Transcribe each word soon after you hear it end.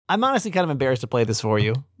I'm honestly kind of embarrassed to play this for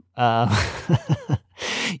you. Uh,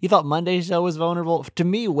 you thought Monday's show was vulnerable? To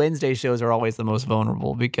me, Wednesday shows are always the most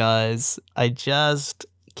vulnerable because I just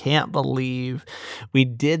can't believe we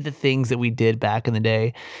did the things that we did back in the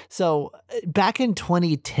day. So back in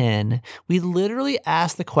 2010, we literally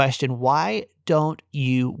asked the question, why don't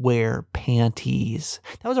you wear panties?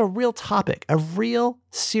 That was a real topic, a real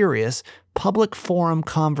serious public forum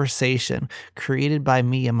conversation created by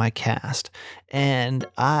me and my cast. And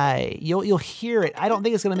you'll hear it. I don't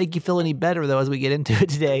think it's going to make you feel any better though as we get into it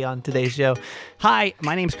today on today's show. Hi,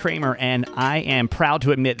 my name's Kramer, and I am proud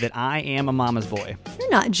to admit that I am a mama's boy.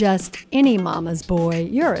 You're not just any mama's boy,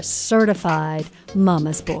 you're a certified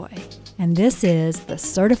mama's boy. And this is the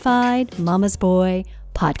Certified Mama's Boy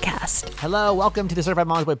Podcast. Hello, welcome to the Certified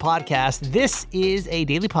Mama's Boy Podcast. This is a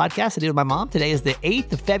daily podcast I do with my mom. Today is the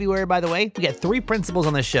 8th of February, by the way. We got 3 principles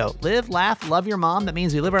on this show. Live, laugh, love your mom. That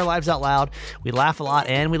means we live our lives out loud. We laugh a lot,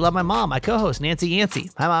 and we love my mom, my co-host, Nancy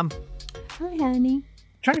Yancey. Hi, Mom. Hi, honey.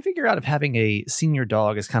 Trying to figure out if having a senior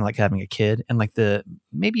dog is kind of like having a kid, and like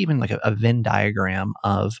maybe even like a Venn diagram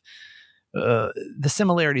of the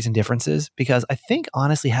similarities and differences, because I think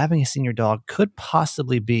honestly having a senior dog could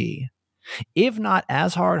possibly be, if not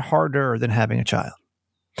as harder than having a child.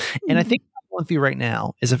 And I think what I'm going through right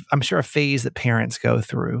now is I'm sure a phase that parents go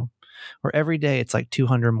through where every day it's like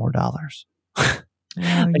 $200 more.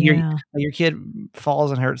 Your kid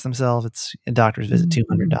falls and hurts themselves. It's a doctor's visit,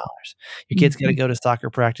 $200. Your kid's got to go to soccer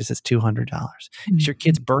practice. It's $200. It's your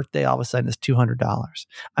kid's birthday. All of a sudden, it's $200.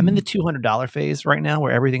 I'm in the $200 phase right now,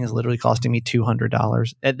 where everything is literally costing me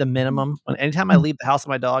 $200 at the minimum. Anytime I leave the house with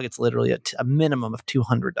my dog, it's literally a minimum of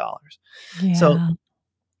 $200. Yeah. So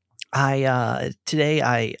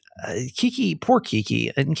Kiki, poor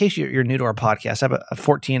Kiki, in case you're new to our podcast, I have a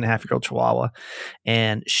 14-and-a-half-year-old Chihuahua,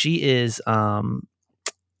 and she is,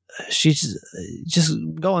 she's just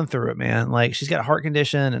going through it, man. Like, she's got a heart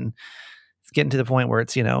condition, and it's getting to the point where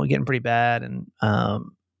it's, getting pretty bad. And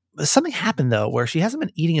something happened though, where she hasn't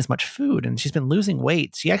been eating as much food, and she's been losing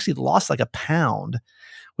weight. She actually lost like a pound,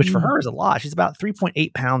 which for her is a lot. She's about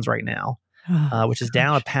 3.8 pounds right now, which is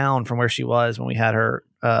down a pound from where she was when we had her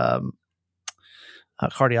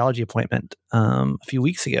cardiology appointment a few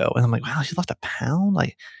weeks ago. And I'm like, wow, she lost a pound?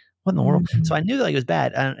 Like, what in the world? So I knew that it was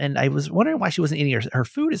bad. And I was wondering why she wasn't eating her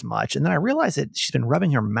food as much. And then I realized that she's been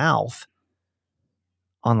rubbing her mouth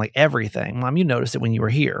on like everything. Mom, you noticed it when you were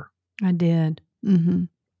here. I did. Mm-hmm.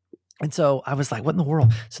 And so I was like, what in the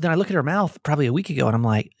world? So then I look at her mouth probably a week ago, and I'm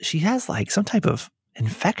like, she has like some type of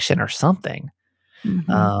infection or something.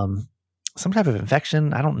 Some type of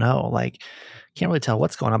infection. I don't know. Like, can't really tell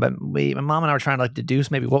what's going on. But my mom and I were trying to like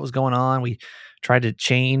deduce maybe what was going on. We tried to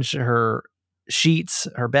change her sheets,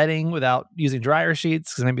 her bedding, without using dryer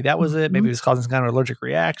sheets, because maybe that was it. Maybe it was causing some kind of allergic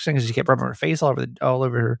reaction because she kept rubbing her face all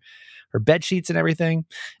over her bed sheets and everything.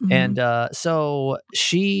 And so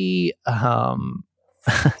she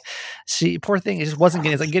she, poor thing, it just wasn't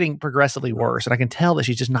getting, it's like getting progressively worse. And I can tell that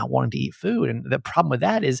she's just not wanting to eat food. And the problem with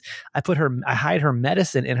that is I hide her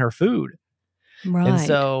medicine in her food. Right. And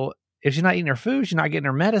so if she's not eating her food, she's not getting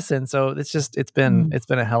her medicine. So it's been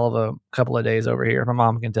a hell of a couple of days over here. My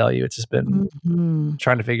mom can tell you, it's just been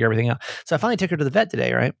trying to figure everything out. So I finally took her to the vet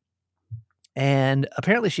today. Right. And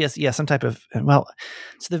apparently she has, some type of, so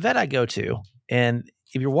the vet I go to, and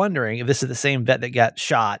if you're wondering if this is the same vet that got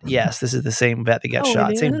shot, yes, this is the same vet that got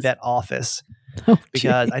shot, same vet office.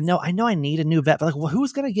 Because I know I need a new vet, but like, well,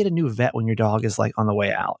 who's going to get a new vet when your dog is like on the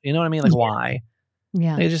way out? You know what I mean? Like, why?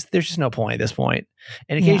 Yeah. There's just no point at this point.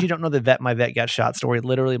 And in case you don't know my vet got shot story,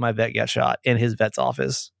 literally my vet got shot in his vet's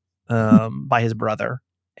office by his brother.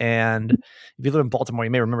 And if you live in Baltimore,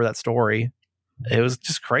 you may remember that story. It was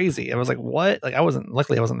just crazy. I was like, what? Like,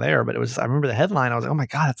 luckily I wasn't there, but I remember the headline. I was like, oh my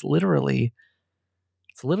God, it's literally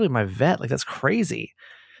my vet. Like, that's crazy.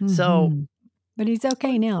 So, but he's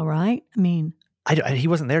okay now, right? I mean, he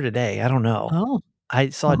wasn't there today. I don't know. Oh, I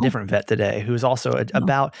saw a different vet today who's also again,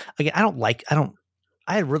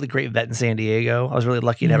 I had a really great vet in San Diego. I was really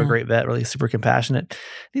lucky to have a great vet, really super compassionate.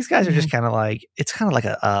 These guys are just kind of like, it's kind of like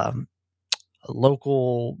a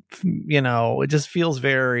local, it just feels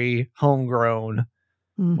very homegrown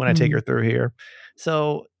when I take her through here.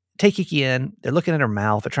 So take Kiki in, they're looking at her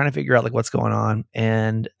mouth, they're trying to figure out like what's going on.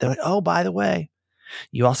 And they're like, oh, by the way,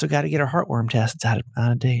 you also got to get her heartworm test. It's out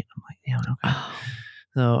of date. I'm like, yeah, okay.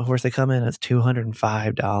 So of course they come in, it's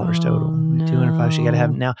 $205 total. No. $205 she got to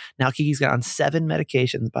have now. Now Kiki's got on 7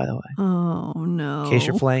 medications, by the way. Oh no. In case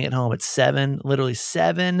you're playing at home, it's literally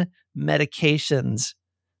 7 medications.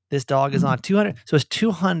 This dog is on 200. So it's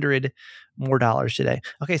 $200 more today.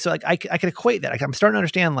 Okay. So like I can equate that. Like, I'm starting to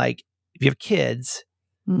understand, like, if you have kids,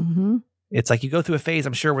 It's like you go through a phase,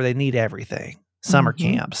 I'm sure, where they need everything. Summer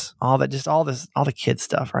camps, all that, just all the kid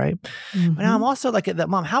stuff, right? But now I'm also like that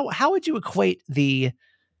mom. How would you equate the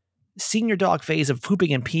senior dog phase of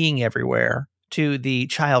pooping and peeing everywhere to the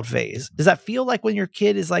child phase? Does that feel like when your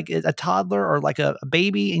kid is like a toddler or like a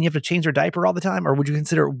baby and you have to change their diaper all the time, or would you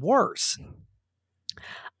consider it worse?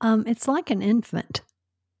 It's like an infant,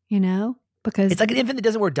 because It's like an infant that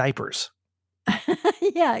doesn't wear diapers.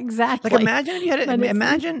 yeah, exactly. Like imagine if you had it.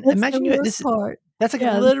 Imagine you had this. Part. That's like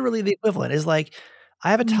literally the equivalent. Is like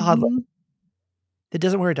I have a toddler that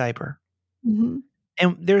doesn't wear a diaper, and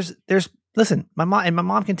there's listen. My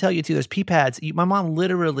mom can tell you too. There's pee pads. My mom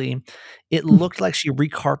literally, it looked like she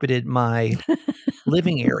recarpeted my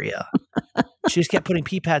living area. She just kept putting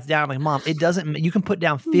pee pads down. I'm like, Mom, it doesn't. You can put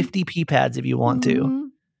down 50 pee pads if you want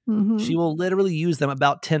to. She will literally use them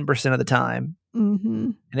about 10% of the time,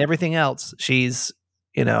 and everything else, she's,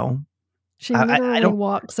 she literally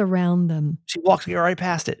walks around them. She walks right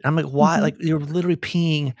past it. I'm like, why? Like you're literally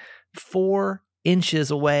peeing 4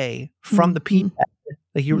 inches away from the pee pad.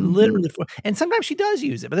 Like you're literally, and sometimes she does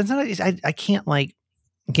use it, but then sometimes I can't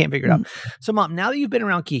figure it out. So, Mom, now that you've been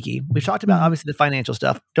around Kiki, we've talked about obviously the financial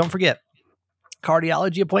stuff. Don't forget,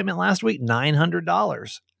 cardiology appointment last week,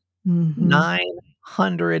 $900.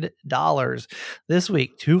 $900 this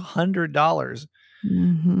week, $200.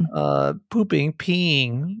 Pooping,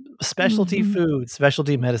 peeing, specialty food,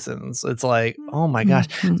 specialty medicines. It's like, oh my gosh.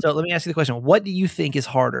 So let me ask you the question. What do you think is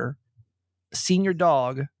harder, senior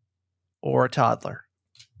dog or a toddler?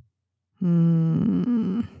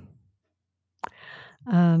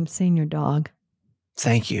 Senior dog.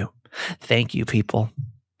 Thank you, people.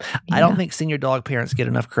 Yeah. I don't think senior dog parents get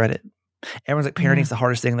enough credit. Everyone's like, parenting's the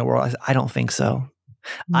hardest thing in the world. I don't think so.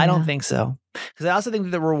 I don't think so. Because I also think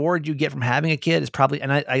that the reward you get from having a kid is probably,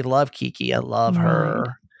 and I love Kiki. I love her.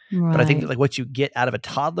 Right. But I think that like what you get out of a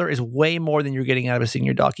toddler is way more than you're getting out of a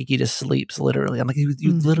senior dog. Kiki just sleeps literally. I'm like,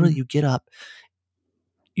 you literally, you get up,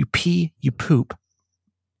 you pee, you poop,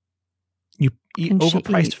 you eat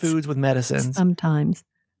overpriced foods with medicines. Sometimes.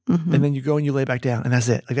 And then you go and you lay back down and that's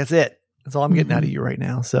it. Like, that's it. That's all I'm getting out of you right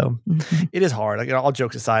now. So it is hard. Like, all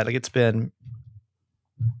jokes aside, like it's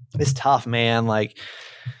tough, man. Like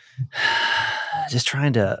just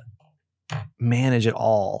trying to manage it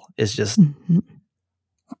all is just with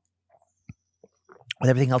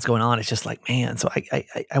everything else going on. It's just like, man. So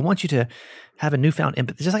I want you to have a newfound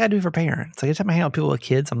empathy, just like I do for parents. Like every time I hang out with people with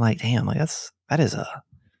kids, I'm like, damn, like that is a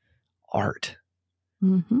art.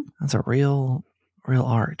 That's a real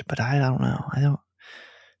art. But I don't know.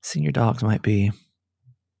 Senior dogs might be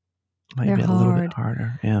a little bit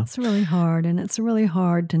harder. Yeah. It's really hard. And it's really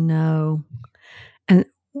hard to know. And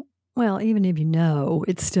well, even if you know,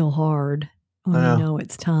 it's still hard when you know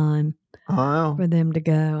it's time for them to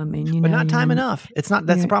go. I mean, but not time enough. It's not,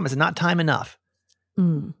 that's the problem. It's not time enough.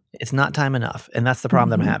 It's not time enough. And that's the problem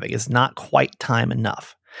that I'm having. It's not quite time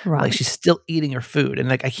enough. Right. Like she's still eating her food. And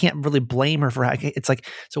like, I can't really blame her for it's like,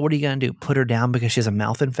 so what are you going to do? Put her down because she has a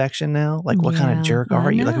mouth infection now? Like what kind of jerk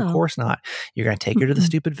are you? Like, of course not. You're going to take her to the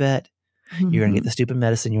stupid vet. You're going to get the stupid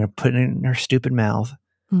medicine. You're going to put it in her stupid mouth.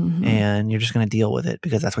 And you're just going to deal with it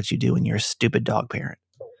because that's what you do when you're a stupid dog parent.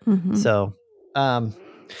 So, Mom,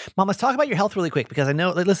 let's talk about your health really quick because I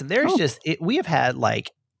know, like, listen, there's we have had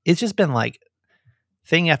like, it's just been like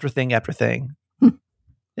thing after thing after thing.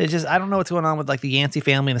 It's just, I don't know what's going on with like the Yancey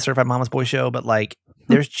family and the Certified Mama's Boy show, but like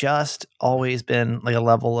there's just always been like a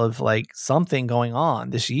level of like something going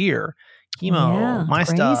on this year. Chemo, my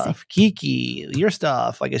crazy stuff, Kiki, your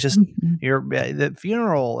stuff. Like it's just the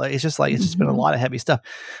funeral. It's just like, it's just been a lot of heavy stuff.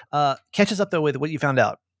 Catch us up though with what you found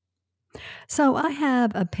out. So I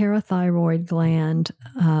have a parathyroid gland,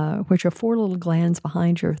 which are 4 little glands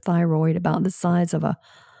behind your thyroid about the size of a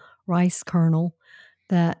rice kernel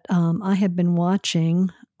that I have been watching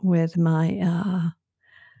with my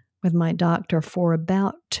doctor for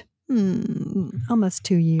about almost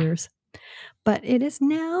 2 years. But it is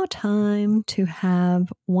now time to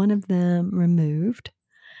have one of them removed.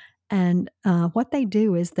 And what they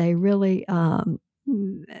do is they really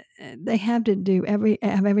they have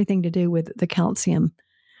everything to do with the calcium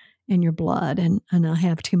in your blood, and I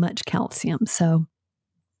have too much calcium, so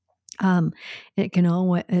it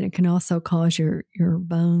can also cause your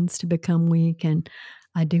bones to become weak, and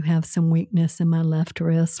I do have some weakness in my left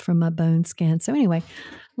wrist from my bone scan. So anyway,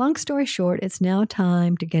 long story short, it's now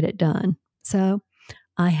time to get it done. So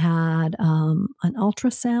I had an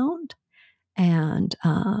ultrasound, and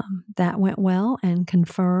that went well and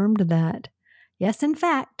confirmed that, yes, in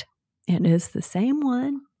fact, it is the same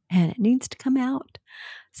one and it needs to come out.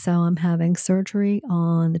 So I'm having surgery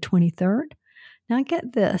on the 23rd. Now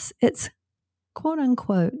get this, it's quote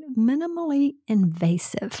unquote minimally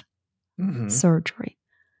invasive surgery.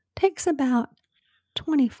 Takes about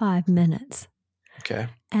 25 minutes. Okay.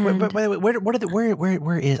 And But by the way,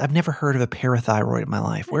 where is? I've never heard of a parathyroid in my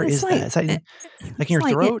life. Where is that? Is that like in your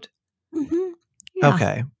throat? Yeah.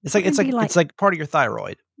 Okay. It's like part of your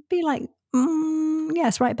thyroid. Be like,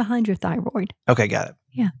 yes, right behind your thyroid. Okay, got it.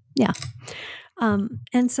 Yeah.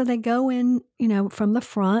 And so they go in, from the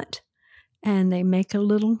front, and they make a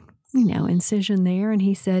little, incision there. And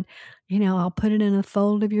he said, I'll put it in a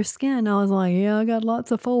fold of your skin. I was like, yeah, I got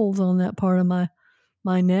lots of folds on that part of my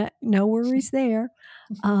neck. No worries there.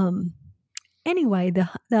 Anyway, the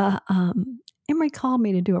Emery called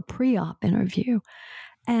me to do a pre-op interview,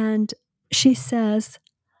 and she says,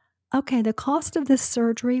 okay, the cost of this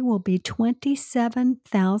surgery will be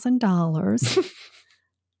 $27,000.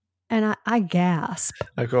 And I gasp.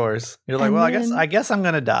 Of course. You're like, well, I guess I'm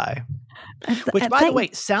going to die. Which, by the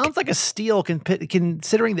way, sounds like a steal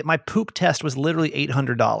considering that my poop test was literally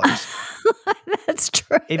 $800. That's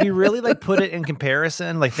true. If you really put it in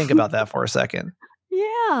comparison, think about that for a second.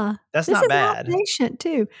 Yeah. That's not bad. It's outpatient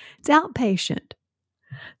too. It's outpatient.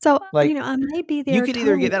 So, I may be there. You could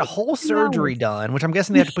either get that whole surgery done, which I'm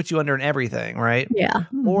guessing they have to put you under and everything, right? Yeah.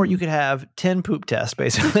 Mm-hmm. Or you could have 10 poop tests,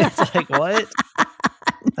 basically. It's like, what?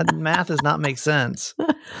 That math does not make sense.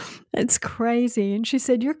 It's crazy. And she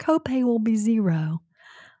said, your copay will be $0.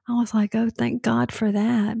 I was like, oh, thank God for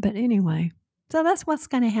that. But anyway, so that's what's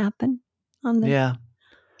going to happen on the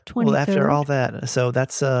 23rd. Well, after all that, so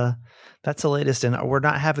that's the latest. And we're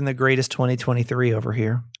not having the greatest 2023 over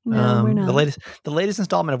here. No, we're not. The latest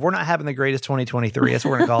installment of We're Not Having the Greatest 2023. That's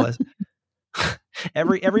what we're going to call this.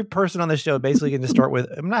 Every person on the show basically can just start with,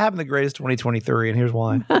 I'm not having the greatest 2023, and here's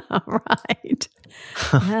why. Right.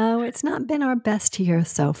 No, it's not been our best year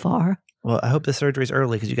so far. Well, I hope the surgery's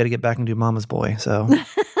early because you got to get back and do Mama's Boy. So,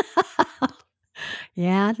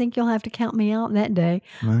 yeah, I think you'll have to count me out that day.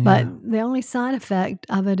 Well, but the only side effect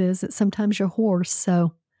of it is that sometimes you're hoarse.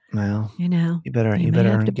 So, well, you better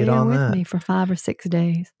have to get bear on with that. me for 5 or 6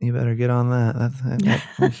 days. You better get on that.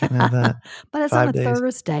 We can't have that. But it's on a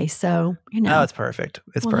Thursday, so Oh, it's perfect.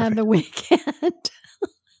 We'll have the weekend.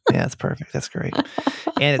 Yeah, it's perfect. That's great.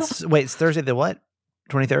 And it's Thursday the what?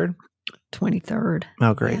 23rd? 23rd.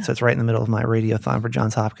 Oh, great. Yeah. So it's right in the middle of my radiothon for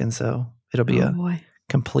Johns Hopkins. So it'll be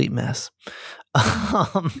complete mess.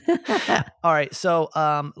 All right.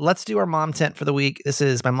 So let's do our mom tent for the week. This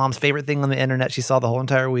is my mom's favorite thing on the internet. She saw the whole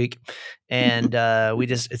entire week. And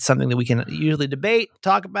it's something that we can usually debate,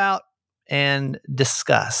 talk about, and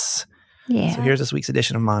discuss. Yeah. So here's this week's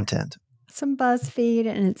edition of Mom Tent. Some BuzzFeed,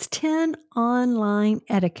 and it's 10 online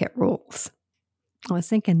etiquette rules. I was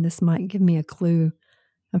thinking this might give me a clue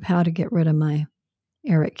of how to get rid of my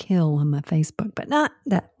Eric Hill on my Facebook, but that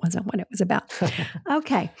wasn't what it was about.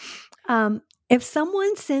 Okay. If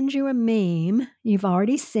someone sends you a meme you've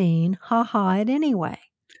already seen, ha it anyway.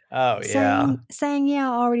 Oh, yeah. Saying, yeah,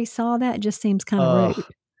 I already saw that just seems kind of rude.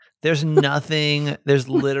 There's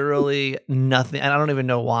literally nothing. And I don't even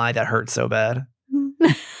know why that hurts so bad.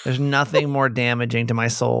 There's nothing more damaging to my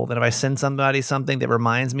soul than if I send somebody something that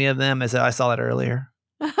reminds me of them as I saw that earlier.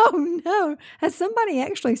 Oh, no. Has somebody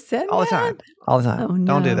actually said All the time. All the time. Oh, no.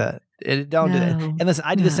 Don't do that. Don't do that. And listen,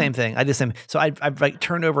 I do the same thing. So I've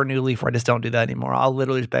turned over a new leaf where I just don't do that anymore. I'll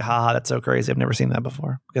literally just be, haha, that's so crazy. I've never seen that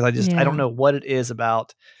before. Because I don't know what it is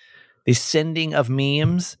about the sending of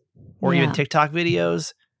memes or even TikTok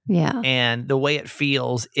videos. Yeah. And the way it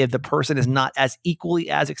feels if the person is not as equally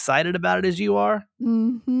as excited about it as you are,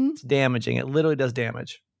 it's damaging. It literally does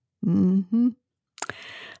damage. Mm-hmm.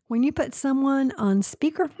 When you put someone on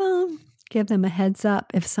speakerphone, give them a heads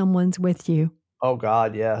up if someone's with you. Oh,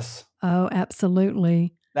 God, yes. Oh,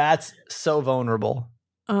 absolutely. That's so vulnerable.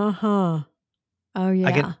 Uh-huh. Oh,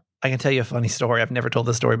 yeah. I can tell you a funny story. I've never told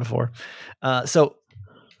this story before. So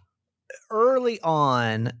early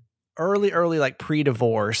like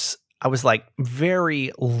pre-divorce, I was like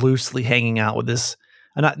very loosely hanging out with this.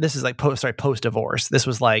 This is like post-divorce. This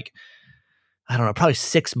was like, I don't know, probably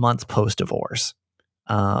 6 months post-divorce.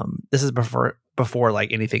 This is before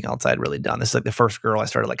like anything else I'd really done. This is like the first girl I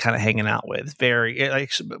started like kind of hanging out with. Very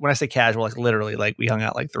like, when I say casual, like literally like we hung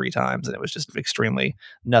out like 3 times and it was just extremely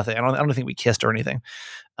nothing. I don't think we kissed or anything.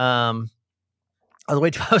 I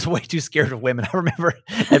was way too scared of women. I remember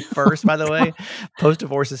at first, by the way,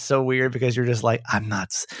 post-divorce is so weird because you're just like,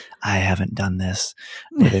 I haven't done this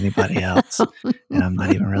with anybody else. And I'm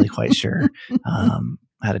not even really quite sure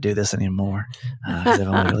how to do this anymore because I've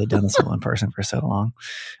only really done this with one person for so long.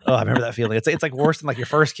 Oh, I remember that feeling. It's like worse than like your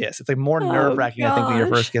first kiss. It's like more nerve-wracking, I think, than your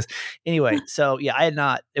first kiss. Anyway, so yeah,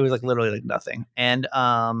 it was like literally like nothing. And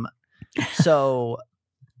so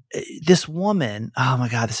this woman, oh my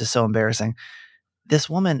God, this is so embarrassing. This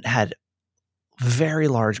woman had very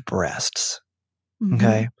large breasts.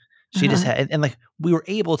 Okay. She just had, and like, we were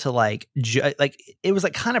able to like, like, it was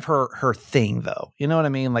like kind of her thing though. You know what I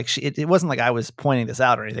mean? Like it wasn't like I was pointing this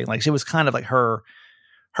out or anything. Like, she was kind of like her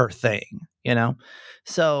thing, you know?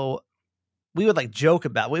 So we would like joke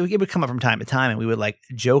about, it would come up from time to time and we would like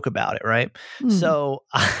joke about it. Right. So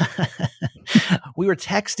we were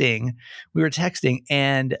texting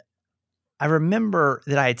and I remember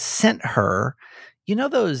that I had sent her, you know,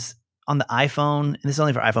 those on the iPhone, and this is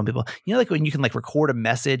only for iPhone people, you know, like when you can like record a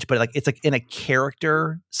message, but like it's like in a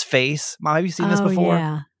character's face. Mom, have you seen this before?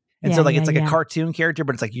 Yeah. And so like it's like a cartoon character,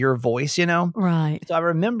 but it's like your voice, you know? Right. So I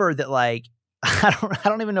remember that like I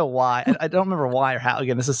don't even know why. I don't remember why or how.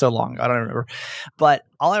 Again, this is so long ago. I don't remember. But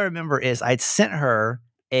all I remember is I'd sent her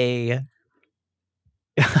a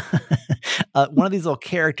one of these little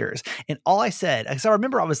characters, and all I said, because I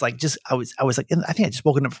remember I was like, I was like, I think I just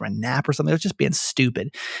woken up from a nap or something. I was just being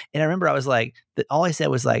stupid, and I remember I was like, all I said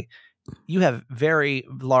was like, "You have very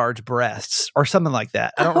large breasts," or something like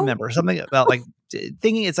that. I don't remember, something about like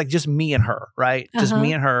thinking it's like just me and her, right? Just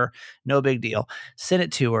me and her, no big deal. Sent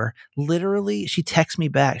it to her. Literally, she texts me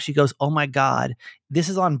back. She goes, "Oh my God, this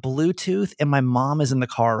is on Bluetooth, and my mom is in the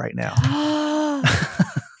car right now."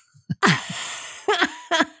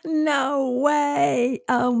 No way.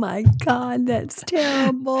 Oh my God, that's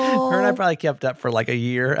terrible. Her and I probably kept up for like a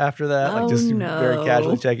year after that, like just very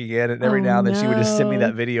casually checking in. And every now and then she would just send me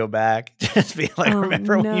that video back, just being like,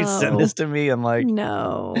 remember when you sent this to me? And like,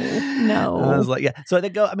 no. I was like, yeah. So I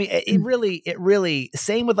think, I mean, it really,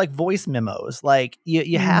 same with like voice memos. Like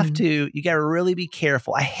you have to, you got to really be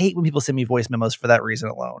careful. I hate when people send me voice memos for that reason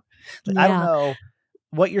alone. Like, I don't know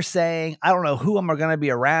what you're saying. I don't know who I'm going to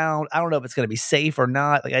be around. I don't know if it's going to be safe or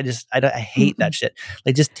not. Like I hate that shit.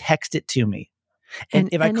 Like just text it to me. And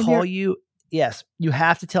if I call you, yes, you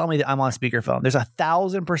have to tell me that I'm on speakerphone. There's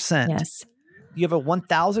 1,000%. Yes. You have a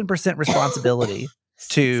 1,000% responsibility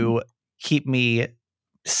to keep me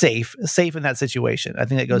safe in that situation. I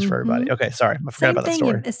think that goes for everybody. Okay. Sorry. I forgot about that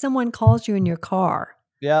story. If someone calls you in your car.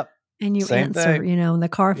 Yep. And you answer, you know, on the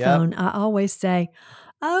car phone, I always say,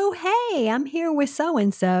 "Oh, hey, I'm here with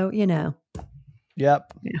so-and-so," you know.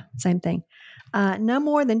 Yep. Yeah, same thing. No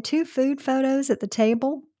more than 2 food photos at the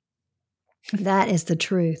table. That is the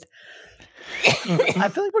truth. I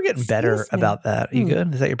feel like we're getting better about that. Are you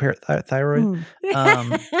good? Is that your thyroid?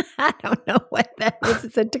 I don't know what that is.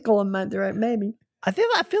 It's a tickle in my throat, maybe. I feel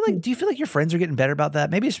like, do you feel like your friends are getting better about that?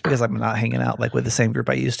 Maybe it's because I'm not hanging out like with the same group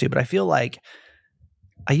I used to, but I feel like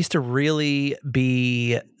I used to really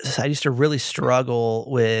struggle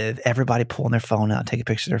with everybody pulling their phone out and taking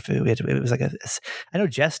pictures of their food. It was like I know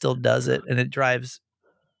Jess still does it, and it drives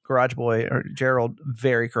Garage Boy or Gerald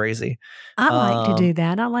very crazy. I like to do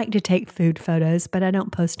that. I like to take food photos, but I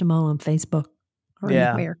don't post them all on Facebook or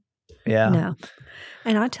anywhere. Yeah. No.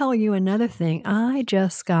 And I tell you another thing. I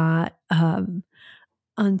just got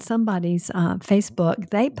on somebody's Facebook,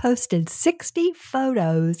 they posted 60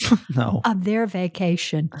 photos of their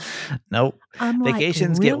vacation. Nope. I'm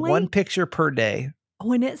Vacations like, get really? 1 picture per day.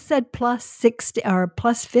 When it said plus 60 or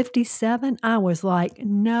plus 57, I was like,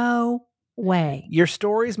 no way. Your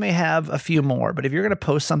stories may have a few more, but if you're going to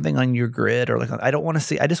post something on your grid or like, I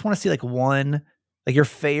just want to see like one, like your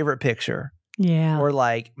favorite picture. Yeah. Or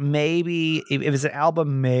like maybe if it's an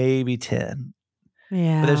album, maybe 10.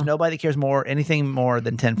 Yeah. But there's nobody that cares anything more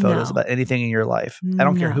than 10 photos about anything in your life. I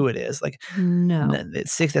don't care who it is. Like,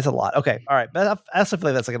 it's 6. That's a lot. Okay. All right. But I also feel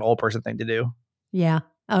like that's like an old person thing to do. Yeah.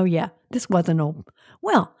 Oh, yeah. This wasn't old.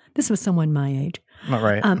 Well, this was someone my age. Not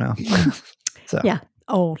right. No. So. Yeah.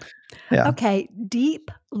 Old. Yeah. Okay.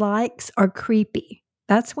 Deep likes are creepy.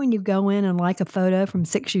 That's when you go in and like a photo from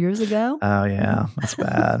 6 years ago. Oh, yeah. That's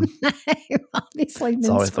bad. Obviously been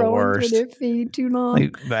always the scrolling worst. through their feed too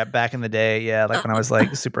long. Like back in the day, yeah, like when I was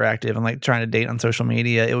like super active and like trying to date on social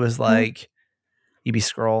media, it was like you'd be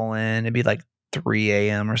scrolling, it'd be like 3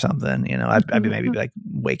 a.m. or something, you know. I'd be maybe like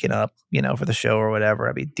waking up, you know, for the show or whatever.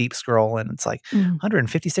 I'd be deep scrolling. It's like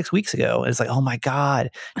 156 weeks ago. And it's like, oh my God,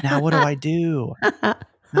 now what do I do?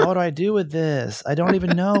 Now what do I do with this? I don't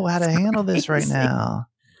even know how to handle this right now.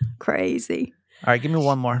 Crazy. All right, give me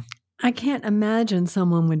one more. I can't imagine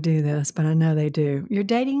someone would do this, but I know they do.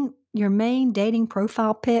 Your main dating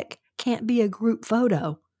profile pic can't be a group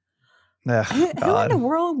photo. Ugh, who in the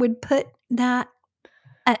world would put that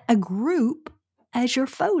a group as your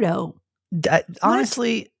photo?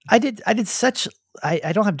 Honestly, I don't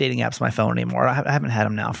have dating apps on my phone anymore. I haven't had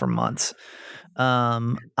them now for months.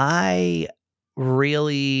 I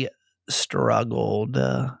really struggled.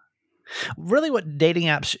 Really what dating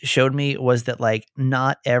apps showed me was that like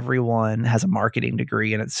not everyone has a marketing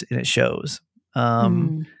degree and it shows.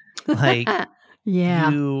 Mm. Like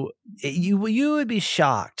Yeah. you would be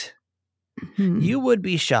shocked. Hmm. You would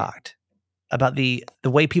be shocked about the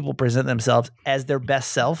way people present themselves as their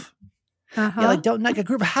best self. Yeah, Uh-huh. like don't like a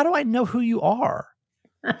group. How do I know who you are?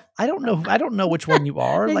 I don't know. I don't know which one you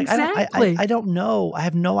are. Like Exactly. I don't know. I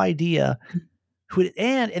have no idea who.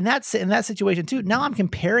 And in that situation too. Now I'm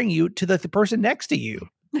comparing you to the person next to you.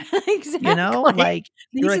 Exactly. You know, like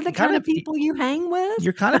These are the kind of people you hang with.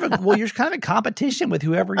 You're kind of you're kind of in competition with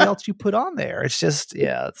whoever else you put on there. It's just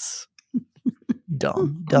it's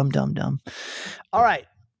dumb. All right,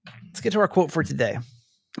 let's get to our quote for today.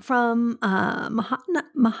 From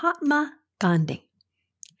Mahatma Gandhi.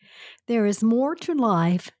 There is more to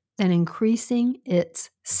life than increasing its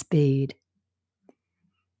speed.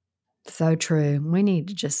 So true. We need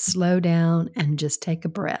to just slow down and just take a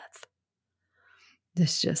breath.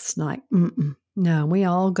 It's just like, no, we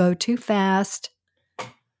all go too fast.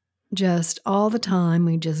 Just all the time.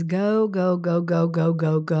 We just go,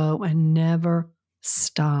 and never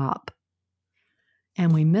stop.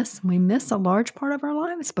 And we miss a large part of our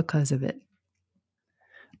lives because of it.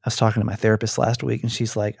 I was talking to my therapist last week and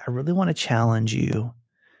she's like, I really want to challenge you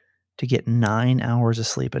to get 9 hours of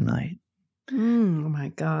sleep a night. Oh my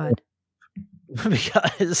God.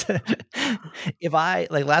 Because if I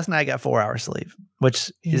like last night I got 4 hours sleep,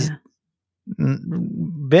 which is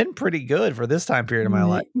been pretty good for this time period of my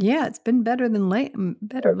life. Yeah, it's been better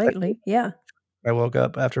lately. Yeah. I woke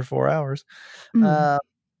up after 4 hours. But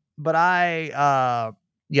the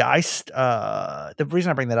reason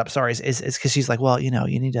I bring that up, sorry, is because she's like, well, you know,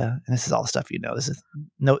 you need to, and this is all the stuff, you know, this is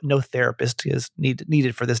no therapist is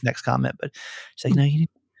needed for this next comment, but she's like, no, you need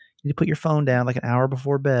to put your phone down like an hour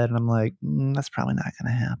before bed. And I'm like, that's probably not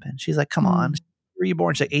going to happen. She's like, come on. Were you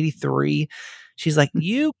born? She's like 83. She's like,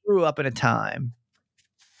 you grew up in a time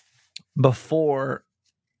before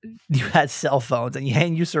you had cell phones and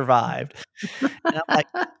you survived. And I'm like,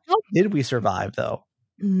 how did we survive though?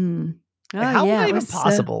 Like, how was that even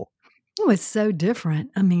possible? It was so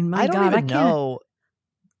different. I mean, my God, I know.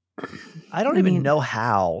 I don't even know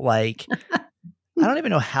how. Like, I don't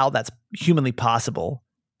even know how that's humanly possible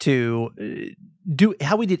to do.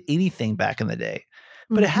 How we did anything back in the day,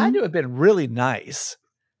 but it had to have been really nice.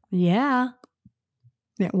 Yeah,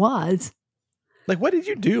 it was. Like, what did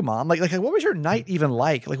you do, Mom? Like, what was your night even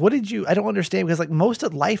like? Like, what did you? I don't understand because like most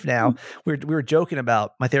of life now, we were joking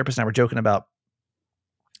about. My therapist and I were joking about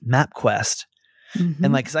MapQuest.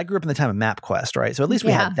 And like, because I grew up in the time of MapQuest, right? So at least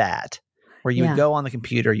we had that, where you would go on the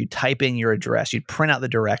computer, you'd type in your address, you'd print out the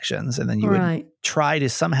directions, and then you would try to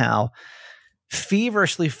somehow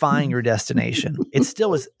feverishly find your destination. It still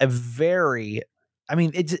was that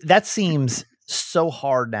seems so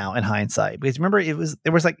hard now in hindsight, because remember it was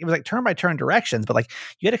like turn by turn directions, but like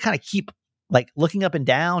you had to kind of keep like looking up and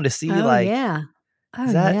down to see is that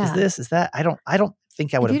I don't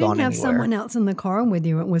think I would have gone anywhere. You didn't have someone else in the car with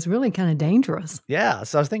you. It was really kind of dangerous. Yeah.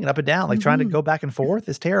 So I was thinking up and down, like trying to go back and forth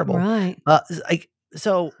is terrible. Right.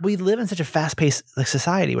 So we live in such a fast paced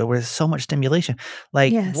society where there's so much stimulation.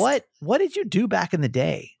 Like what did you do back in the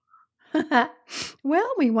day? Well,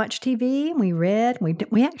 we watched TV, we read,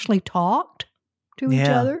 we actually talked to each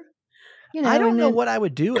other. You know, I don't know what I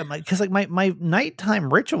would do because like my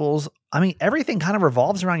nighttime rituals, I mean, everything kind of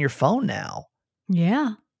revolves around your phone now.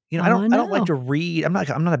 Yeah. You know, I don't like to read. I'm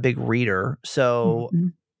not a big reader. So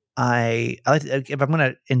I like to, if I'm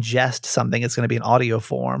going to ingest something, it's going to be an audio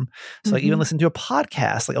form. So like even listen to a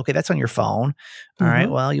podcast, like, okay, that's on your phone. All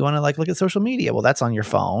right. Well, you want to like look at social media. Well, that's on your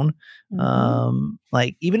phone.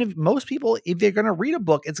 Like even if most people, if they're going to read a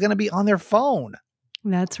book, it's going to be on their phone.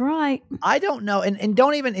 That's right. I don't know. And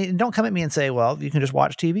don't come at me and say, well, you can just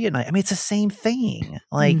watch TV at night. I mean, it's the same thing.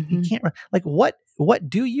 Like you can't, like what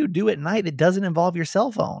do you do at night that doesn't involve your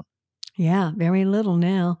cell phone? Yeah. Very little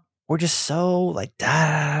now. We're just so like, go.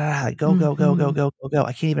 I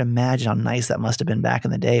can't even imagine how nice that must have been back in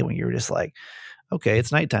the day when you were just like, okay,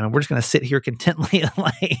 it's nighttime and we're just going to sit here contently and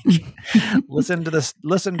like listen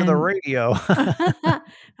to the radio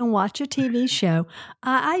and watch a TV show.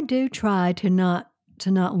 I do try to not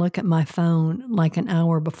look at my phone like an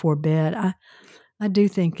hour before bed. I do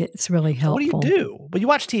think it's really helpful. So what do you do? But you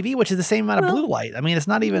watch TV, which is the same amount of blue light. I mean, it's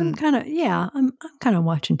not even. I'm kind of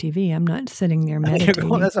watching TV. I'm not sitting there meditating.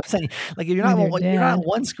 That's what I'm saying. Like if you're not on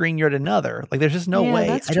one screen, you're at another. Like there's just no way.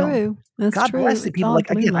 That's true. God bless the people.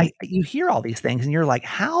 Like again, you hear all these things, and you're like,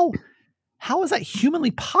 how is that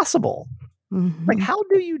humanly possible? Like how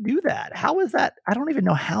do you do that? How is that? I don't even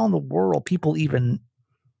know how in the world people even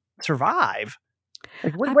survive.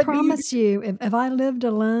 Like I promise you, if I lived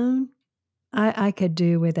alone, I could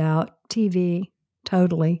do without TV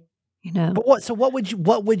totally, you know. But what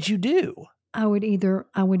would you do? I would either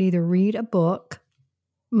read a book,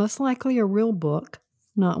 most likely a real book,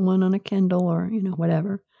 not one on a Kindle or,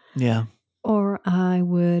 whatever, Yeah. or I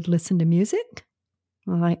would listen to music.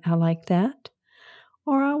 I like that.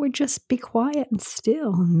 Or I would just be quiet and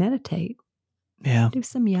still and meditate, Yeah. do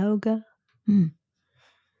some yoga. Mm.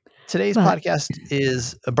 Today's But podcast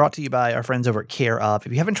is brought to you by our friends over at Care Of.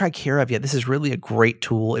 If you haven't tried Care Of yet, this is really a great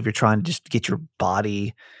tool if you're trying to just get your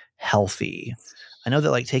body healthy. I know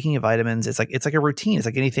that like taking your vitamins, it's like a routine. It's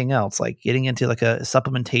like anything else, like getting into like a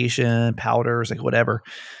supplementation, powders, like whatever.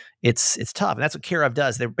 It's tough. And that's what Care Of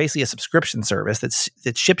does. They're basically a subscription service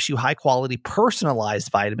that ships you high quality,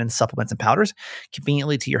 personalized vitamins, supplements, and powders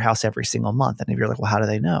conveniently to your house every single month. And if you're like, well, how do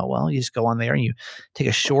they know? Well, you just go on there and you take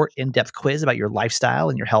a short, in-depth quiz about your lifestyle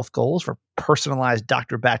and your health goals for personalized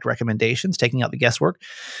doctor-backed recommendations, taking out the guesswork,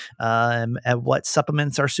 and what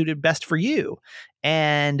supplements are suited best for you.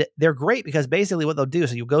 And they're great because basically what they'll do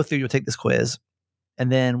is you'll go through, you'll take this quiz,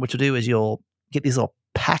 and then what you'll do is you'll get these little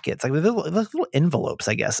packets, like little envelopes,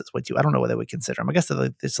 I guess is what I don't know what they would consider them. I guess they're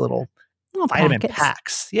like this little vitamin packets.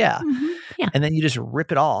 packs. Yeah. Mhm, yeah. And then you just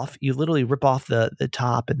rip it off. You literally rip off the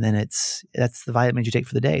top, and then that's the vitamins you take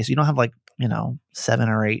for the day. So you don't have like, 7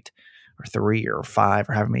 or 8 or 3 or 5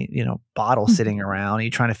 or however many, bottles sitting around. And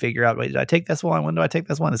you're trying to figure out, wait, did I take this one? When do I take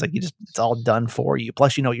this one? It's like it's all done for you.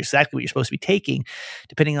 Plus, you know exactly what you're supposed to be taking,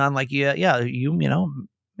 depending on like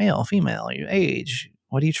male, female, your age.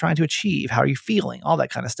 What are you trying to achieve? How are you feeling? All that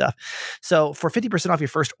kind of stuff. So for 50% off your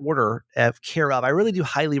first order of Care Of, I really do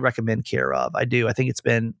highly recommend Care Of. I do. I think it's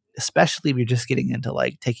been, especially if you're just getting into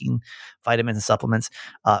like taking vitamins and supplements,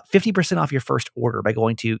 50% off your first order by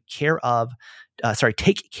going to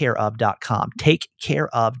takecareof.com,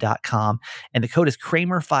 takecareof.com. And the code is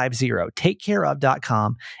Kramer50,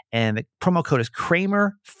 takecareof.com. And the promo code is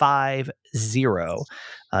Kramer50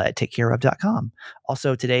 at takecareof.com.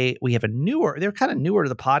 Also today we have they're kind of newer to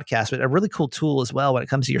the podcast, but a really cool tool as well when it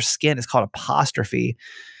comes to your skin. It's called Apostrophe.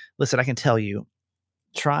 Listen, I can tell you,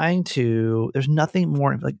 there's nothing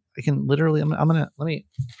more like I can literally,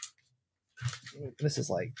 this is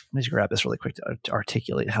like, let me just grab this really quick to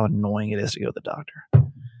articulate how annoying it is to go to the doctor.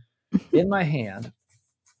 In my hand,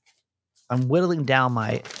 I'm whittling down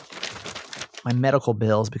my medical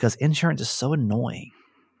bills because insurance is so annoying.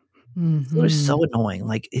 It was so annoying.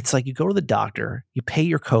 Like, it's like you go to the doctor, you pay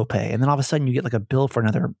your copay, and then all of a sudden you get like a bill for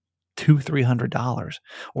another $200-$300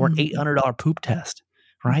 or an $800 poop test,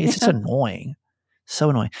 right? It's just annoying. So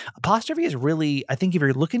annoying. Apostrophe is really, I think if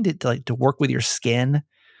you're looking to work with your skin,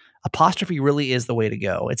 Apostrophe really is the way to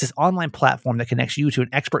go. It's this online platform that connects you to an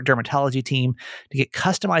expert dermatology team to get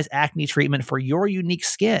customized acne treatment for your unique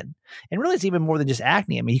skin. And really, it's even more than just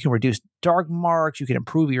acne. I mean, you can reduce dark marks, you can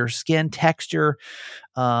improve your skin texture,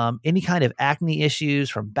 any kind of acne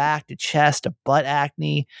issues from back to chest to butt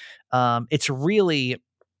acne. It's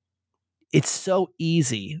so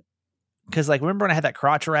easy. Because like, remember when I had that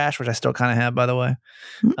crotch rash, which I still kind of have, by the way?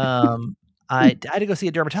 I had to go see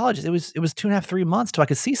a dermatologist. It was 2.5, 3 months till I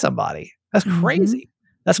could see somebody. That's crazy.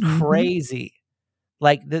 That's crazy.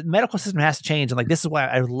 Like, the medical system has to change. And like, this is why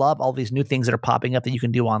I love all these new things that are popping up that you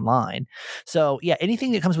can do online. So yeah,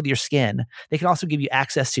 anything that comes with your skin, they can also give you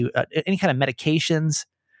access to any kind of medications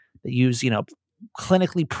that use,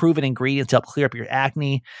 clinically proven ingredients to help clear up your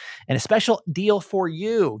acne. And a special deal for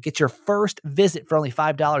you. Get your first visit for only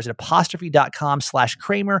 $5 at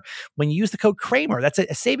apostrophe.com/Kramer. When you use the code Kramer, that's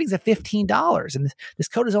a savings of $15. And this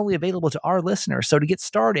code is only available to our listeners. So to get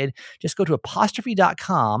started, just go to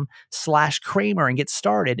apostrophe.com/Kramer and get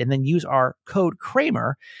started, and then use our code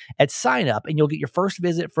Kramer at sign up, and you'll get your first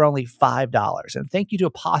visit for only $5. And thank you to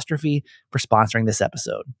Apostrophe for sponsoring this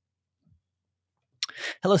episode.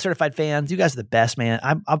 Hello, certified fans. You guys are the best, man.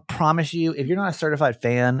 I promise you, if you're not a certified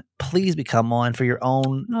fan, please become one for your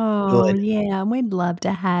own good. Yeah, we'd love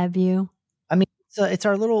to have you. I mean, it's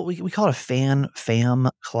our little, we call it a fam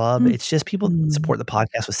club. It's just people that support the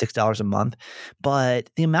podcast with $6 a month. But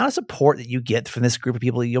the amount of support that you get from this group of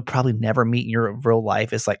people you'll probably never meet in your real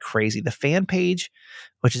life is like crazy. The fan page,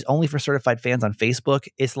 which is only for certified fans on Facebook,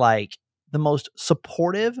 is like the most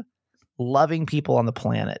supportive, loving people on the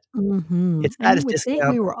planet. It's And that you would think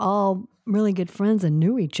discount. we were all really good friends and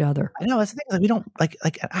knew each other. I know that's the thing. Like, we don't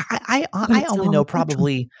I only know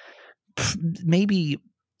probably maybe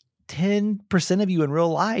 10% of you in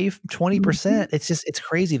real life, 20%. It's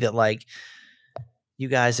crazy that like you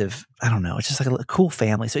guys have, I don't know, it's just like a cool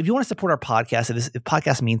family. So if you want to support our podcast, if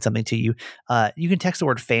podcast means something to you, you can text the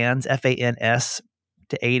word fans, FANS,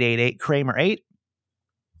 to 888 Kramer 8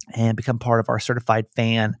 and become part of our certified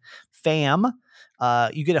fam.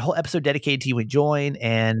 You get a whole episode dedicated to you. We join,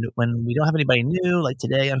 and when we don't have anybody new, like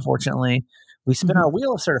today, unfortunately, we spin our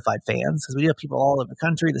wheel of certified fans because we have people all over the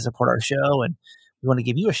country that support our show, and we want to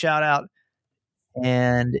give you a shout out.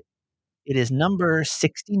 And it is number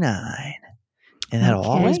 69, and that'll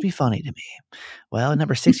always be funny to me. Well,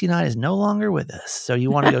 number 69 is no longer with us. So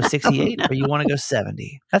you want to go 68 or you want to go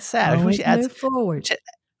 70? That's sad. We should move forward.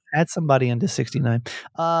 Add somebody into 69.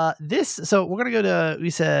 So we're gonna go to, we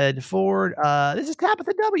said Ford. This is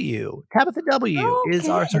Tabitha W. Tabitha W is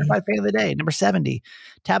our certified fan of the day, number 70.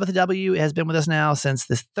 Tabitha W has been with us now since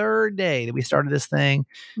the third day that we started this thing.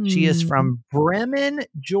 She is from Bremen,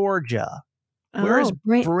 Georgia. Where is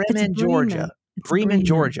Bremen, Georgia? Bremen,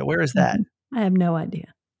 Georgia. Where is that? I have no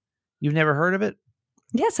idea. You've never heard of it?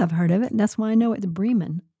 Yes, I've heard of it, and that's why I know it's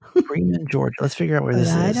Bremen. Bremen, Georgia. Let's figure out where this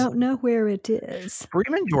is. I don't know where it is.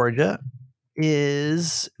 Bremen, Georgia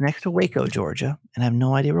is next to Waco, Georgia, and I have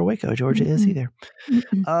no idea where Waco, Georgia is either.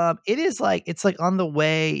 It's like on the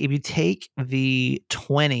way, if you take the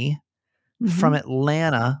 20 from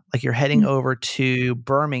Atlanta, like you're heading over to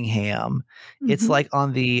Birmingham, it's like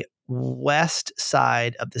on the west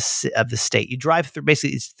side of the state. You drive through,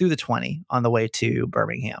 basically it's through the 20 on the way to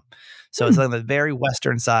Birmingham. So it's on the very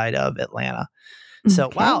western side of Atlanta.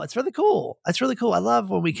 So, wow, it's really cool. That's really cool. I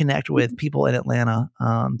love when we connect with people in Atlanta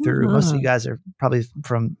through, most of you guys are probably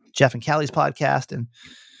from Jeff and Callie's podcast. And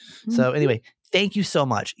so anyway, thank you so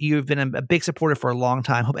much. You've been a big supporter for a long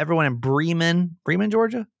time. Hope everyone in Bremen,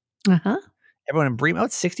 Georgia? Everyone in Bremen. Oh,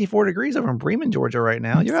 it's 64 degrees over in Bremen, Georgia right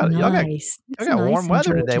now. Y'all got warm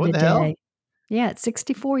weather today. What the hell? Yeah, it's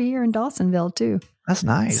 64 here in Dawsonville too. That's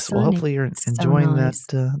nice. Well, hopefully you're enjoying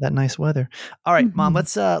that nice weather. All right, Mom.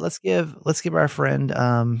 Let's give our friend.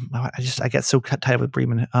 I get so tied up with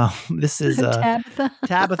Bremen. This is Tabitha.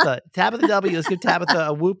 Tabitha W. Let's give Tabitha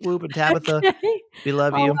a whoop whoop, and Tabitha, we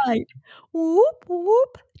love you. All right, whoop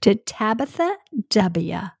whoop to Tabitha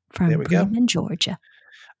W. from Bremen, Georgia.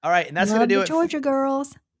 All right, and that's going to do it. Georgia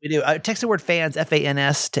girls. We do. Text the word fans,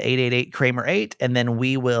 FANS, to 888-Kramer8, and then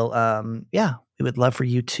we will, we would love for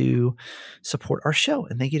you to support our show.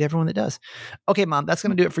 And thank you to everyone that does. Okay, Mom, that's going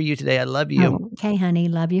to do it for you today. I love you. Okay, honey.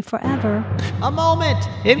 Love you forever. A moment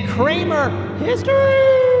in Kramer history.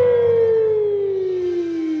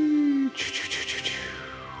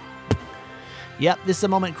 Yep, this is a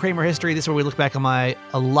moment in Kramer history. This is where we look back on my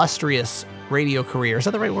illustrious radio career. Is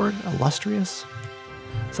that the right word? Illustrious?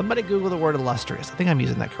 Somebody Google the word illustrious. I think I'm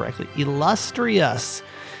using that correctly. Illustrious.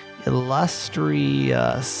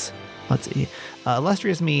 Let's see.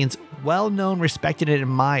 Illustrious means well-known, respected, and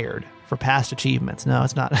admired for past achievements. No,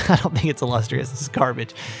 it's not. I don't think it's illustrious. This is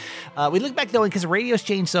garbage. We look back, though, because radio's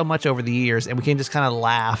changed so much over the years, and we can just kind of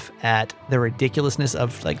laugh at the ridiculousness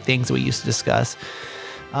of like things that we used to discuss.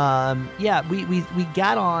 We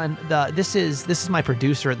got on this is my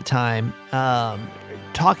producer at the time,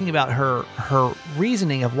 talking about her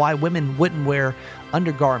reasoning of why women wouldn't wear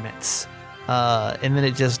undergarments. And then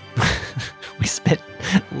it just, we spent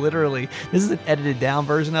literally, this is an edited down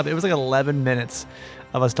version of it. It was like 11 minutes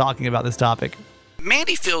of us talking about this topic.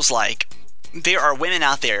 Mandy feels like there are women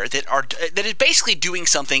out there that are basically doing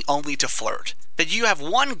something only to flirt. That you have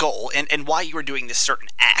one goal and why you are doing this certain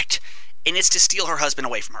act, and it's to steal her husband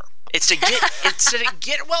away from her. It's to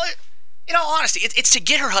get, well, in all honesty, it's to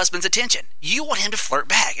get her husband's attention. You want him to flirt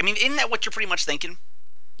back. I mean, isn't that what you're pretty much thinking?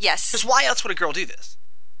 Yes. Because why else would a girl do this?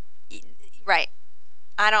 Right.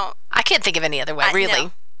 I can't think of any other way, really.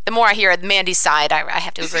 No. The more I hear Mandy's side, I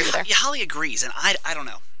have to agree with her. Yeah, Holly agrees, and I don't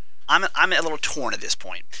know. I'm a little torn at this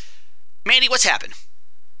point. Mandy, what's happened?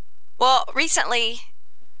 Well, recently,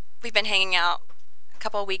 we've been hanging out a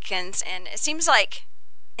couple of weekends, and it seems like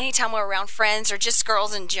anytime we're around friends or just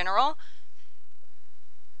girls in general,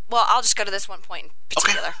 well, I'll just go to this one point in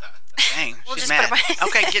particular. Okay. Dang, she's mad.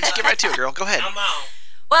 Okay, just get right to it, girl. Go ahead. I'm out.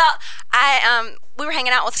 Well, we were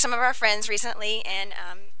hanging out with some of our friends recently, and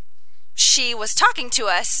she was talking to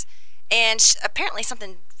us, and apparently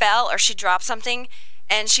something fell or she dropped something,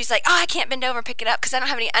 and she's like, "Oh, I can't bend over and pick it up because I don't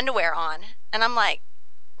have any underwear on." And I'm like,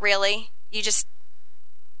 "Really?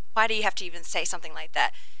 Why do you have to even say something like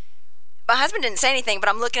that?" My husband didn't say anything, but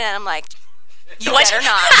I'm looking at him like, "You better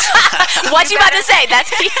not." What you about to say?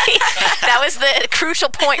 That was the crucial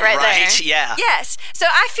point right there. Right, yeah. Yes. So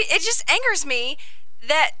it just angers me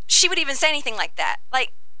that she would even say anything like that.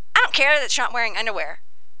 Like, I don't care that she's not wearing underwear,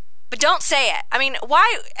 but don't say it. I mean,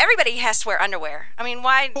 why? Everybody has to wear underwear. I mean,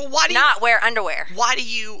 why not wear underwear? Why do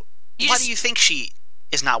you think she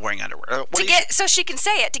is not wearing underwear? So she can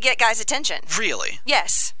say it to get guys' attention. Really?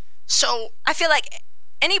 Yes. So I feel like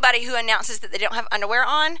anybody who announces that they don't have underwear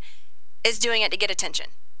on is doing it to get attention.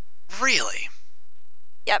 Really?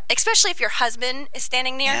 Yep. Especially if your husband is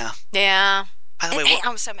standing near. Yeah. Yeah. By the way,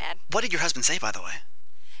 I'm so mad. what did your husband say, by the way?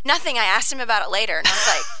 Nothing. I asked him about it later, and I was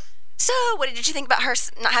like, "So, what did you think about her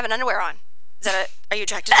not having underwear on? Are you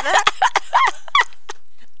attracted to that?"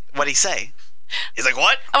 What'd he say? He's like,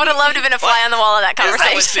 what? I would have loved to have been a fly on the wall of that Yes, I would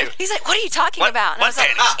conversation. too. He's like, "What are you talking about?" And I was like,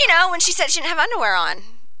 when she said she didn't have underwear on,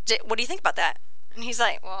 what do you think about that? And he's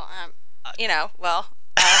like, "Well, well."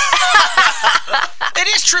 It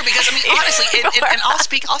is true because I mean honestly, and I'll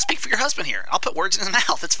speak for your husband here. I'll put words in his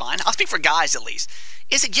mouth. It's fine. I'll speak for guys at least.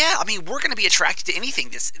 Is it? Yeah. I mean, we're going to be attracted to anything.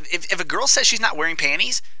 If a girl says she's not wearing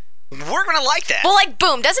panties, we're going to like that. Well, like,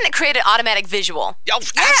 boom, doesn't it create an automatic visual? Oh,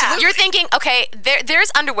 absolutely. You're thinking, okay, there's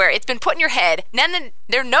underwear. It's been put in your head. Then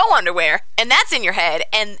there's no underwear, and that's in your head,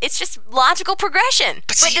 and it's just logical progression.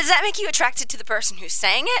 But Wait, does that make you attracted to the person who's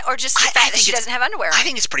saying it, or just the fact that she doesn't have underwear on? I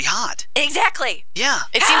think it's pretty hot. Exactly. Yeah.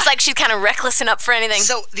 It seems like she's kind of reckless and up for anything.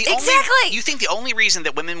 So Exactly. you think the only reason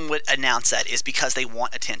that women would announce that is because they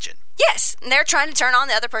want attention? Yes, and they're trying to turn on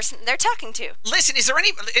the other person they're talking to. Listen, is there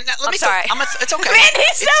any? I'm sorry. It's okay.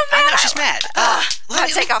 Randy's so I know mad. she's mad. I'll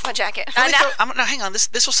take off my jacket. No, hang on. This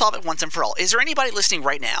will solve it once and for all. Is there anybody listening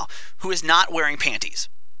right now who is not wearing panties?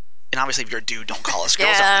 And obviously, if you're a dude, don't call us.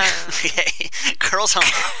 Girls Yeah. only. Girls only.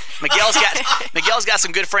 Miguel's got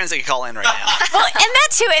some good friends that can call in right now. Well, and that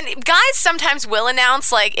too, and guys sometimes will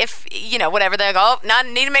announce, like, if, whatever, they go,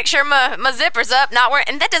 need to make sure my zipper's up, not wearing,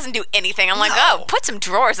 and that doesn't do anything. I'm like, No. put some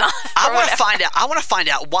drawers on. I want to find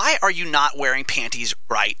out why are you not wearing panties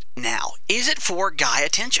right now? Is it for guy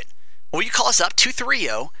attention? Will you call us up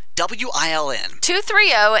 230-WILN?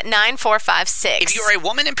 230-9456. If you are a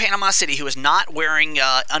woman in Panama City who is not wearing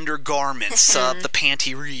undergarments of the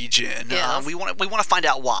panty region, Yes. we want to find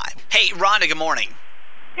out why. Hey, Rhonda, good morning.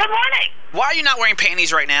 Good morning. Why are you not wearing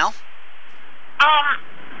panties right now?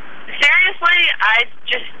 Seriously, I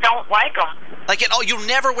just don't like them. Like at all, you'll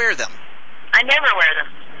never wear them. I never wear them.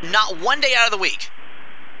 Not one day out of the week.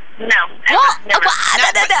 No. Well, Never.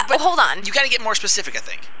 hold on. You got to get more specific, I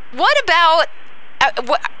think. What about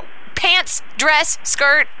pants, dress,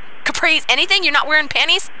 skirt, capris, anything? You're not wearing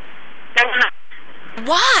panties?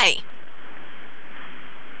 Why?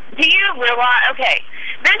 Do you realize? Okay,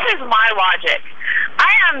 this is my logic.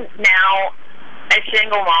 I am now a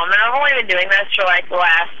single mom, and I've only been doing this for like the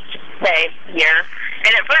last, say, year.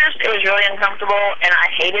 And at first, it was really uncomfortable, and I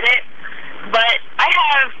hated it. But I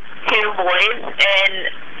have 2 boys, and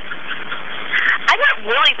I got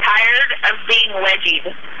really tired of being wedgied.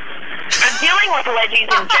 I'm dealing with wedgies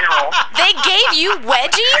in general. They gave you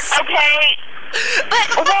wedgies? Okay. Okay,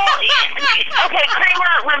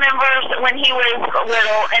 Kramer remembers when he was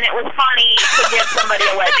little, and it was funny to give somebody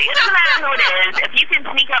a wedgie. It doesn't matter who it is. If you can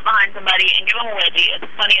sneak up behind somebody and give them a wedgie, it's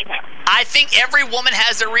funny as hell. I think every woman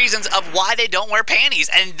has their reasons of why they don't wear panties,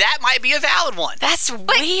 and that might be a valid one. That's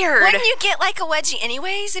weird. Wouldn't you get like a wedgie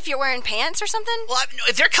anyways if you're wearing pants or something? Well,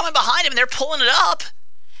 if they're coming behind him and they're pulling it up,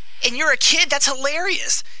 and you're a kid, that's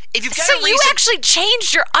hilarious. If you've got So a reason, you actually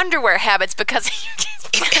changed your underwear habits because of your kids.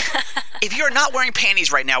 if you're not wearing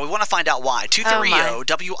panties right now, we want to find out why.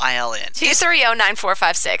 230-WILN.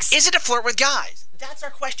 230-9456. Is it to flirt with guys? That's our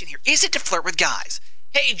question here. Is it to flirt with guys?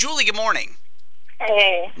 Hey, Julie, good morning.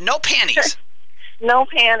 Hey, No panties. no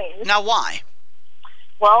panties. Now, why?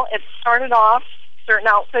 Well, it started off certain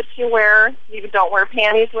outfits you wear, you don't wear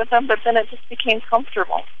panties with them, but then it just became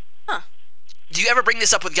comfortable. Do you ever bring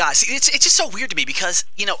this up with guys? See, it's just so weird to me because,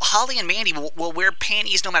 Holly and Mandy will wear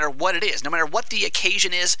panties no matter what it is, no matter what the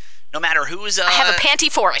occasion is, no matter who's... I have a panty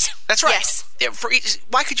for it. That's right. Yes.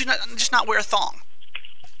 Why could you just not wear a thong?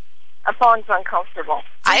 A thong's uncomfortable.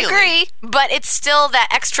 I Really? agree, but it's still that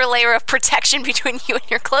extra layer of protection between you and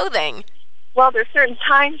your clothing. Well, there's certain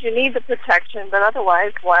times you need the protection, but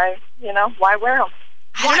otherwise, why wear them?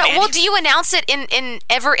 I don't know. Mandy? Well, do you announce it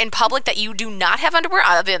ever in public that you do not have underwear,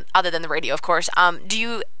 other than the radio, of course? Do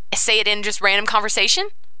you say it in just random conversation?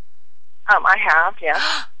 I have, yeah.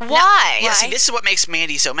 Why? Yeah, see, this is what makes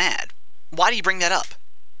Mandy so mad. Why do you bring that up?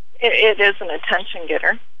 It is an attention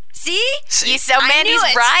getter. See? So I Mandy's knew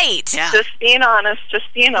it. right. Yeah. Just being honest. No,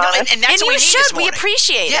 and that's And what we you need should. this We morning.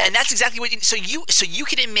 appreciate Yeah, it. and that's exactly what so you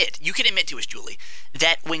can admit to us, Julie,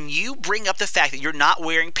 that when you bring up the fact that you're not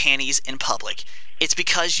wearing panties in public, it's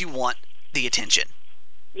because you want the attention.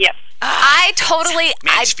 Yes. I totally.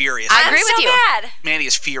 Mandy's furious. I agree I'm with so you. Mad. Mandy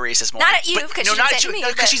is furious this morning. Not at you, But- because no, she not didn't at say you, to me,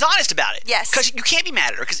 because but- she's honest about it. Yes. Because you can't be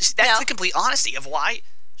mad at her, because that's No. the complete honesty of why.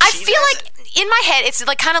 I she feel does like it. in my head it's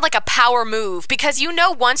like kind of like a power move because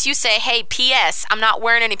once you say, "Hey, P.S. I'm not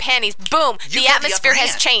wearing any panties," boom, You the got the atmosphere upper has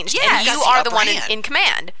hand. changed, Yeah, and you you got the are the upper one hand. in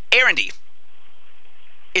command. Arendy.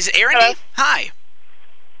 Is it Arendy? Hello. Hi.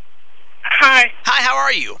 Hi. Hi, how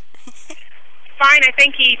are you? fine. I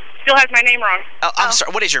think he still has my name wrong. Oh, I'm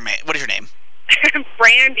sorry. What is your name?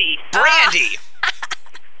 Brandy. Brandy.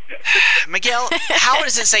 Miguel, how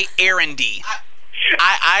does it say Arendy?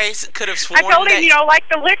 I could have sworn I told him, like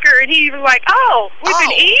the liquor, and he was like, oh, with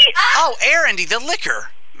an E? Oh, Arendy, the liquor.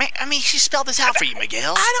 I mean, she spelled this out for you,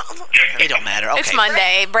 Miguel. It don't matter. Okay. It's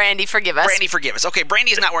Monday. Brandy, forgive us. Brandy, forgive us. Okay,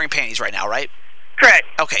 Brandy is not wearing panties right now, right? Correct.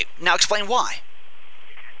 Okay, now explain why.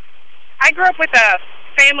 I grew up with a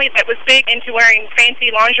family that was big into wearing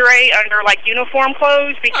fancy lingerie under uniform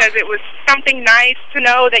clothes because it was something nice to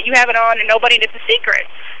know that you have it on and nobody knows a secret.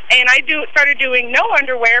 And I started doing no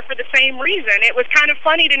underwear for the same reason. It was kind of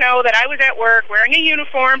funny to know that I was at work wearing a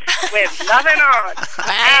uniform with nothing on.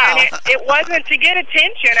 Wow. And it wasn't to get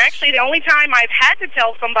attention. Actually, the only time I've had to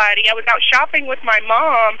tell somebody, I was out shopping with my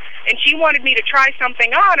mom, and she wanted me to try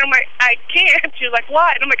something on. I'm like, I can't. She's like,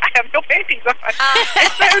 what? And I'm like, I have no panties on.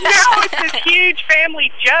 And so now it's this huge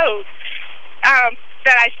family joke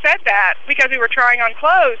that I said that because we were trying on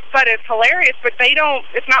clothes, but it's hilarious. But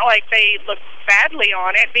it's not like they look badly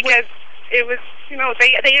on it because it was,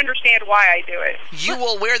 they understand why I do it. You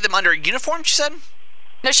will wear them under uniform, she said?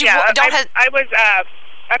 No, I was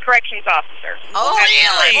a corrections officer. Oh,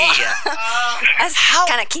 really? That's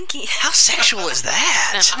kind of kinky. How sexual is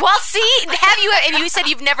that? Well, see, and you said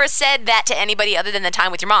you've never said that to anybody other than the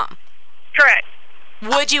time with your mom. Correct.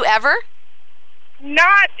 Would you ever?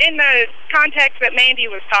 Not in the context that Mandy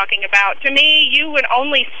was talking about. To me, you would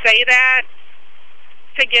only say that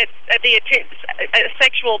to get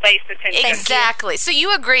sexual-based attention. Exactly. So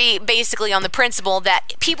you agree, basically, on the principle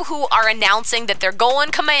that people who are announcing that they're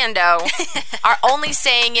going commando are only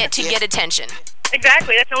saying it to get attention.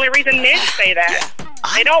 Exactly. That's the only reason men say that. Yeah.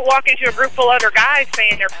 They don't walk into a group full of other guys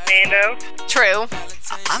saying they're commando. True.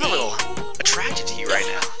 I'm a little attracted to you right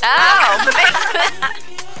now. Oh,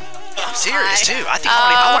 I'm serious, too. I think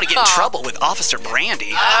I want to get in trouble with Officer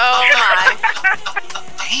Brandy. Oh, my.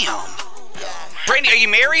 Damn. Brandy, are you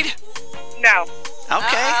married? No.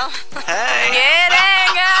 Okay. Hey.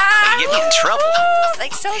 Get me in trouble.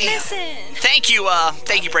 Listen. Thank you,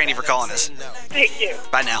 Brandy, for calling us. Thank you.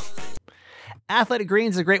 Bye now. Athletic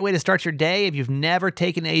Greens is a great way to start your day. If you've never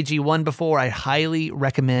taken AG1 before, I highly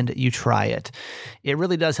recommend you try it. It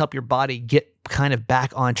really does help your body get kind of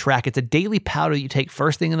back on track. It's a daily powder you take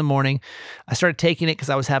first thing in the morning. I started taking it because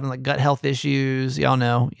I was having gut health issues. Y'all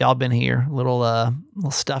know, y'all been here, a little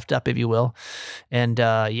stuffed up, if you will. And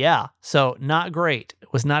so not great.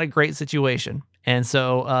 It was not a great situation. And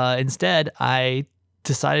so instead, I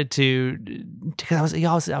decided because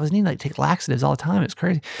I was needing to take laxatives all the time. It was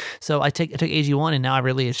crazy. So I took AG1, and now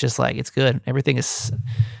it's just it's good. Everything is, I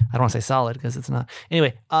don't want to say solid because it's not.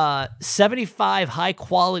 Anyway, 75 high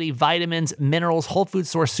quality vitamins, minerals, whole food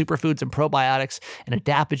source superfoods, and probiotics and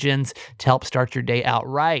adaptogens to help start your day out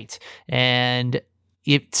right. And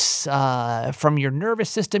it's from your nervous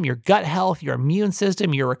system, your gut health, your immune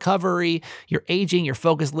system, your recovery, your aging, your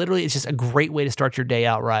focus. Literally, it's just a great way to start your day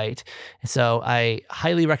out right. And so I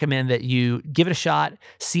highly recommend that you give it a shot,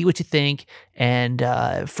 see what you think. And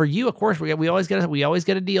for you, of course, we always get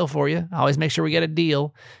a deal for you. I always make sure we get a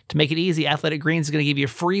deal. To make it easy, Athletic Greens is going to give you a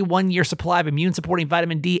free 1-year supply of immune-supporting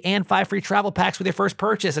vitamin D and 5 free travel packs with your first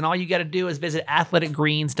purchase. And all you got to do is visit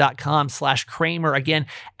athleticgreens.com/Kramer. Again,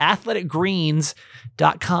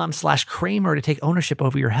 athleticgreens.com/Kramer to take ownership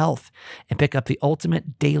over your health and pick up the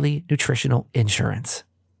ultimate daily nutritional insurance.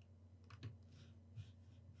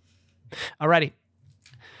 Alrighty.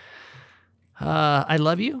 I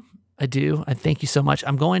love you. I do. I thank you so much.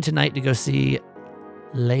 I'm going tonight to go see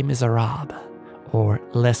Les Miserables or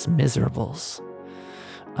Les Miserables.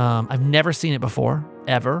 I've never seen it before,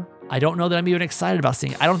 ever. I don't know that I'm even excited about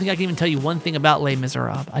seeing it. I don't think I can even tell you one thing about Les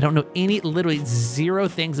Miserables. I don't know literally zero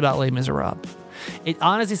things about Les Miserables. It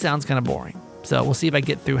honestly sounds kind of boring. So we'll see if I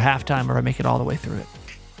get through halftime or I make it all the way through it.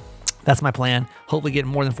 That's my plan. Hopefully get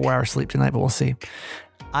more than 4 hours sleep tonight, but we'll see.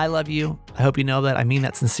 I love you. I hope you know that. I mean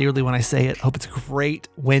that sincerely when I say it. Hope it's a great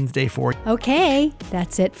Wednesday for you. Okay,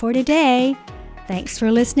 that's it for today. Thanks for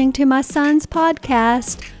listening to my son's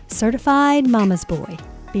podcast, Certified Mama's Boy.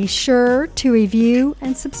 Be sure to review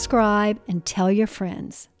and subscribe and tell your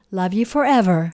friends. Love you forever.